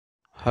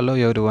Hello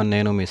everyone,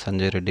 నేను మీ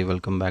Sanjay Reddy.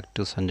 Welcome back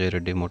to Sanjay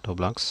Reddy Moto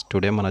blogs.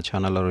 Today మన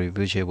ఛానల్లో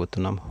రివ్యూ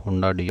చేయబోతున్నాం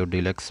హోండా డియో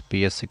డీలక్స్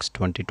BS6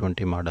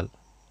 2020 మోడల్.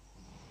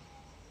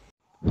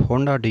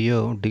 హోండా డియో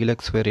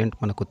deluxe variant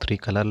మనకు 3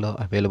 కలర్లో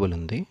అవైలబుల్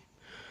ఉంది.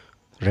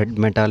 Red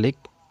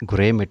metallic,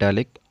 grey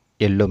metallic,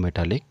 yellow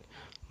metallic.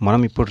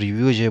 మనం ఇప్పుడు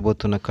రివ్యూ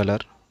చేయబోతున్న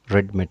కలర్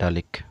రెడ్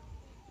మెటాలిక్.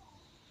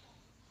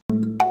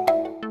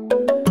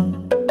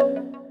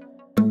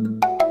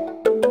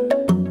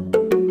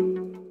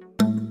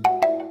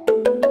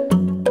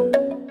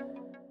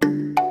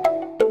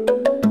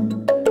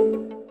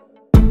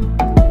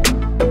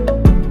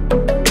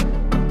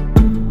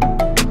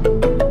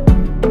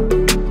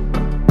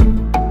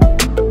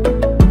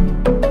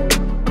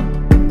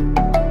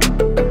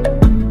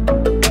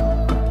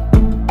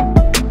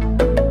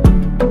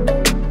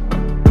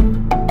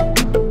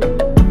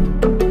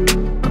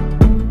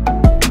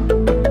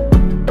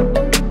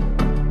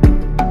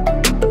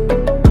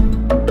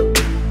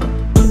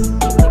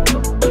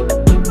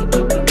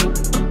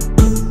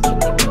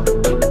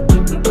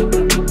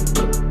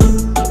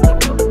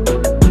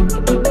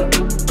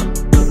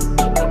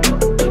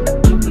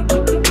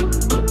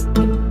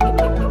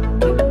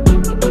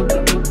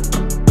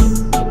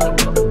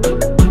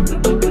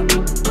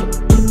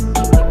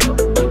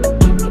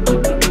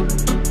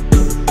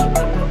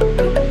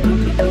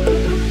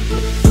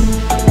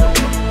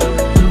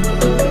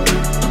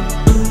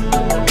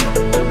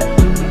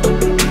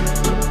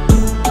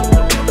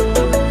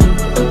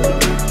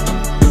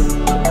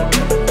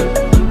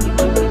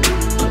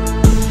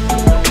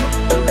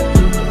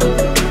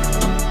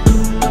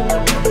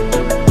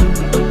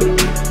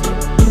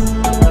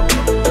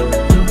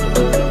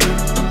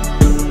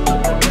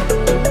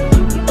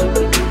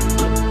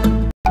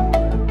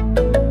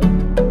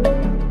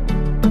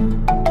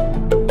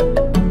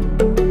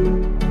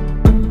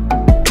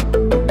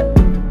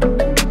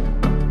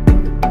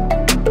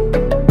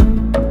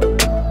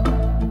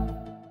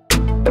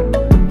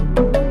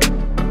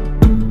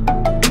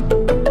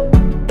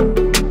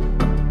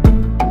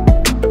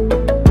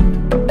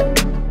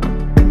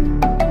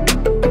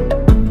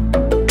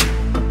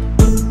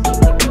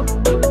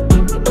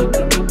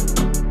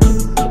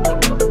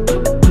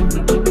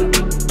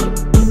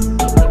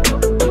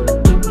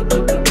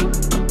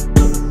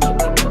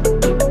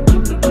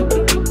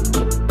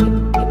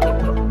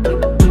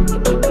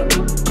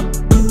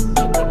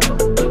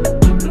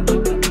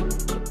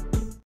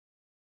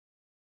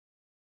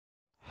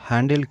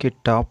 హ్యాండిల్కి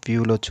టాప్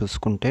వ్యూలో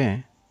చూసుకుంటే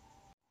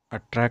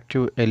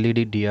అట్రాక్టివ్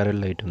ఎల్ఈడి డిఆర్ఎల్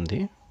లైట్ ఉంది.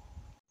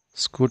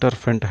 స్కూటర్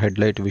ఫ్రంట్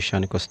హెడ్లైట్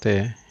విషయానికి వస్తే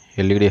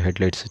ఎల్ఈడి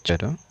హెడ్లైట్స్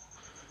ఇచ్చారు.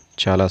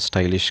 చాలా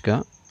స్టైలిష్గా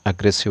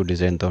అగ్రెసివ్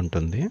డిజైన్తో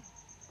ఉంటుంది.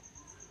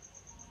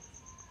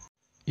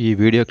 ఈ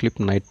video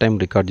clip night time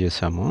record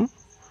చేశాము.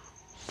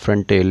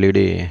 Front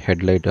LED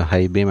headlight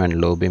high beam and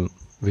లో బీమ్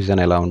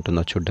విజన్ ఎలా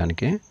ఉంటుందో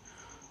చూడడానికి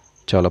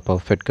చాలా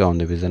పర్ఫెక్ట్గా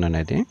ఉంది విజన్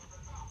అనేది.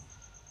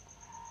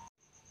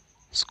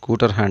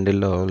 స్కూటర్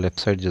హ్యాండిల్లో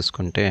లెఫ్ట్ సైడ్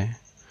చూసుకుంటే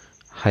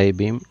హై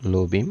బీమ్,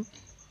 లో beam,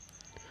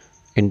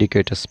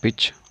 indicator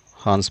switch,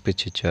 horn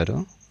switch ఇచ్చారు.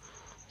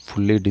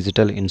 ఫుల్లీ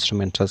డిజిటల్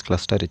ఇన్స్ట్రుమెంటల్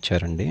క్లస్టర్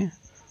ఇచ్చారండి.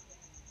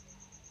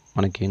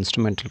 మనకి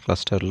instrumental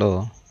క్లస్టర్లో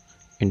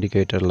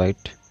indicator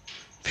light,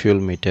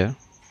 fuel metre,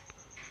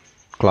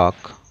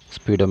 clock,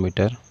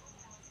 speedometer,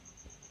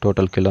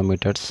 total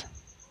kilometres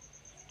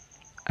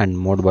and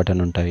mode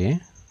button ఉంటాయి.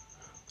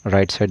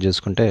 రైట్ సైడ్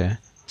చూసుకుంటే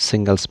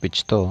single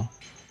స్విచ్తో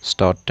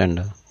start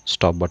and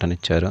stop button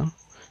ఇచ్చారు.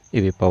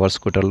 ఇవి power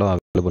స్కూటర్లో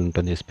available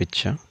ఉంటుంది. Switch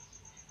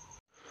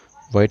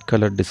white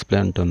colour display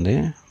ఉంటుంది.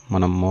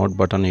 మనం మోడ్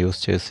బటన్ యూస్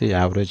చేసి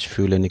యావరేజ్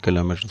ఫ్యూల్ ఎన్ని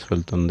కిలోమీటర్స్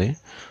వెళ్తుంది,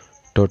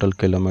 టోటల్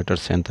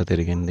కిలోమీటర్స్ ఎంత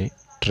తిరిగింది,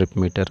 ట్రిప్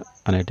మీటర్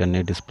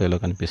అనేటన్ని డిస్ప్లేలో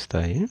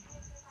కనిపిస్తాయి.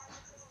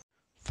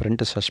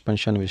 ఫ్రంట్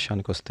సస్పెన్షన్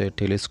విషయానికి వస్తే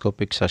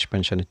టెలిస్కోపిక్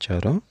సస్పెన్షన్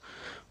ఇచ్చారు.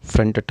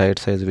 ఫ్రంట్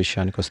టైర్ సైజ్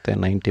విషయానికి వస్తే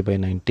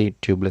 90/90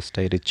 ట్యూబ్లెస్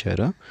టైర్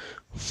ఇచ్చారు.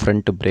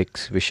 ఫ్రంట్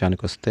బ్రేక్స్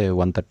విషయానికి వస్తే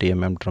 130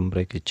 mm డ్రమ్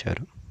బ్రేక్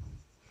ఇచ్చారు.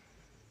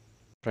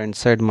 ఫ్రంట్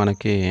సైడ్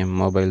మనకి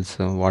మొబైల్స్,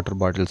 వాటర్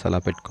బాటిల్స్ అలా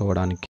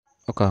పెట్టుకోవడానికి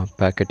ఒక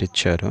ప్యాకెట్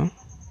ఇచ్చారు.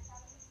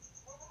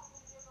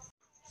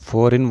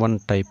 4-in-1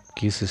 టైప్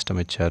కీ సిస్టమ్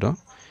ఇచ్చారు.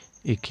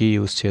 ఈ కీ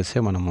యూస్ చేసే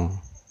మనము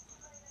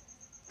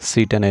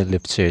సీట్ అనేది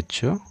లిఫ్ట్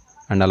చేయొచ్చు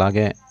అండ్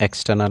అలాగే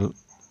ఎక్స్టర్నల్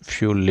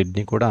ఫ్యూల్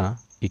లిడ్ని కూడా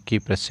ఈ కీ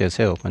ప్రెస్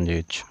చేసే ఓపెన్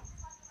చేయొచ్చు.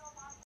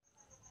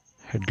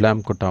 హెడ్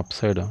ల్యాంప్కు టాప్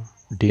సైడ్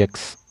DX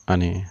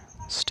అని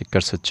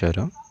స్టిక్కర్స్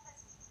ఇచ్చారు.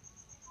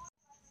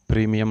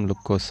 ప్రీమియం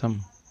లుక్ కోసం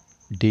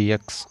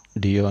DX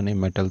డియో అని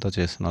మెటల్తో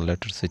చేసిన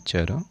లెటర్స్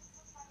ఇచ్చారు.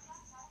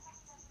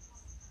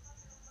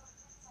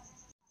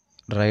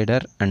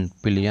 రైడర్ అండ్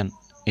పిలియన్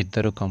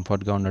ఇద్దరు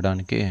కంఫర్ట్గా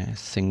ఉండడానికి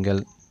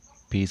సింగిల్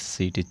పీస్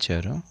సీట్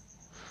ఇచ్చారు.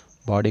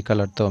 బాడీ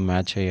కలర్తో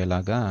మ్యాచ్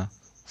అయ్యేలాగా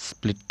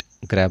స్ప్లిట్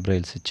గ్రాబ్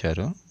రైల్స్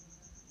ఇచ్చారు.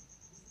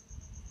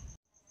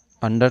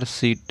 అండర్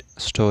సీట్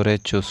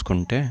స్టోరేజ్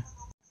చూసుకుంటే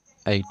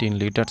 18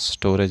 లీటర్స్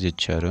స్టోరేజ్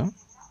ఇచ్చారు.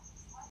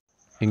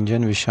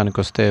 ఇంజన్ విషయానికి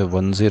వస్తే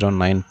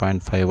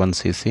 109.51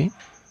 cc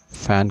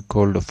fan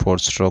cold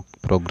 4-stroke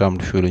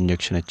programmed fuel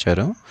injection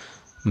ఇచ్చారు.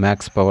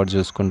 మ్యాక్స్ పవర్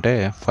చూసుకుంటే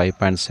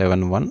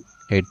 5.71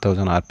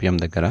 8000 RPM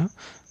దగ్గర.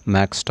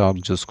 మ్యాక్స్ టార్క్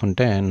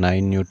చూసుకుంటే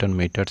 9 న్యూటన్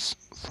మీటర్స్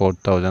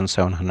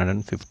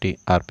 4750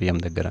 ఆర్పిఎం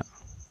దగ్గర.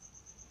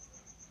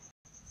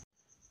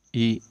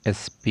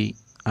 ఈఎస్పి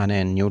అనే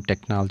న్యూ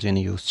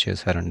టెక్నాలజీని యూస్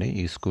చేశారండి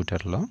ఈ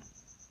స్కూటర్లో.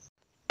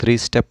 3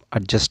 step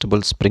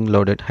adjustable spring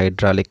loaded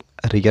hydraulic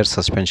rear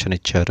suspension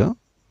ఇచ్చారు.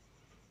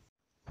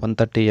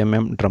 130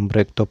 mm డ్రమ్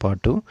బ్రేక్తో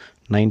పాటు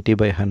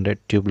 90/100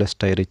 ట్యూబ్లెస్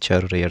టైర్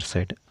ఇచ్చారు rear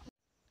side.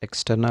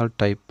 External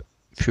type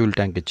fuel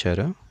tank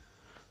ఇచ్చారు.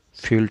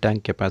 Fuel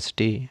tank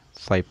capacity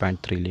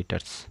 5.3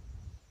 litres.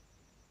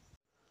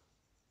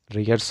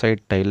 Rear side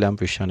tail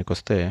lamp విషయానికి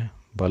వస్తే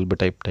బల్బ్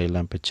టైప్ టైల్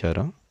ల్యాంప్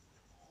ఇచ్చారు.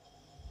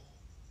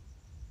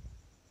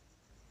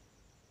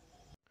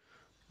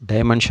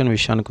 డైమెన్షన్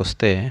విషయానికి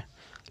వస్తే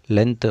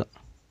length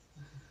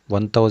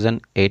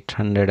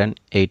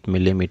 1808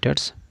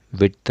 millimetres,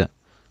 width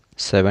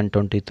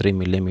 723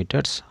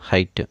 millimetres,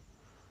 height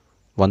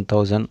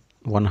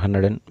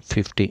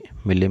 1150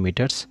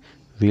 millimetres,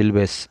 wheel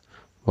base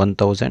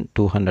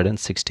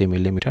 1260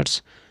 millimeters,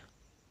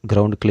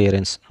 ground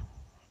clearance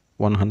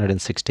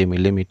 160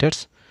 millimeters,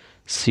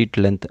 seat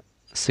length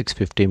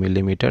 650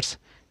 millimeters,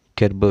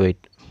 kerb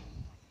weight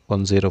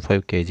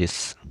 105 kgs.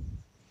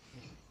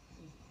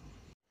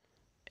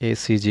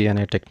 ACG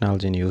అనే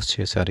టెక్నాలజీని use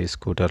చేశారు ఈ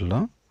స్కూటర్లో.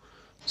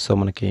 So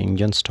మనకి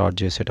ఇంజన్ స్టార్ట్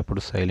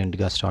చేసేటప్పుడు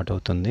సైలెంట్గా స్టార్ట్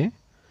అవుతుంది.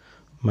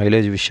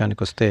 మైలేజ్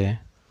విషయానికి వస్తే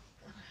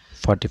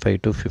 45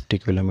 to 50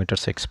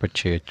 కిలోమీటర్స్ ఎక్స్పెక్ట్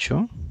చేయొచ్చు.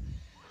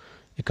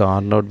 ఇక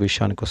ఆన్ రోడ్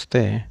విషయానికి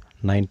వస్తే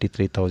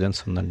 93,000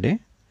 ఉందండి.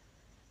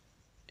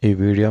 ఈ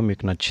వీడియో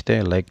మీకు నచ్చితే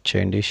లైక్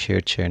చేయండి,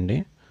 షేర్ చేయండి.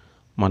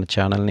 మన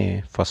ఛానల్ని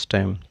ఫస్ట్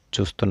టైం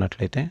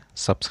చూస్తున్నట్లయితే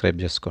సబ్స్క్రైబ్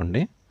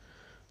చేసుకోండి.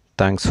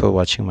 Thanks for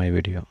watching my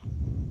video.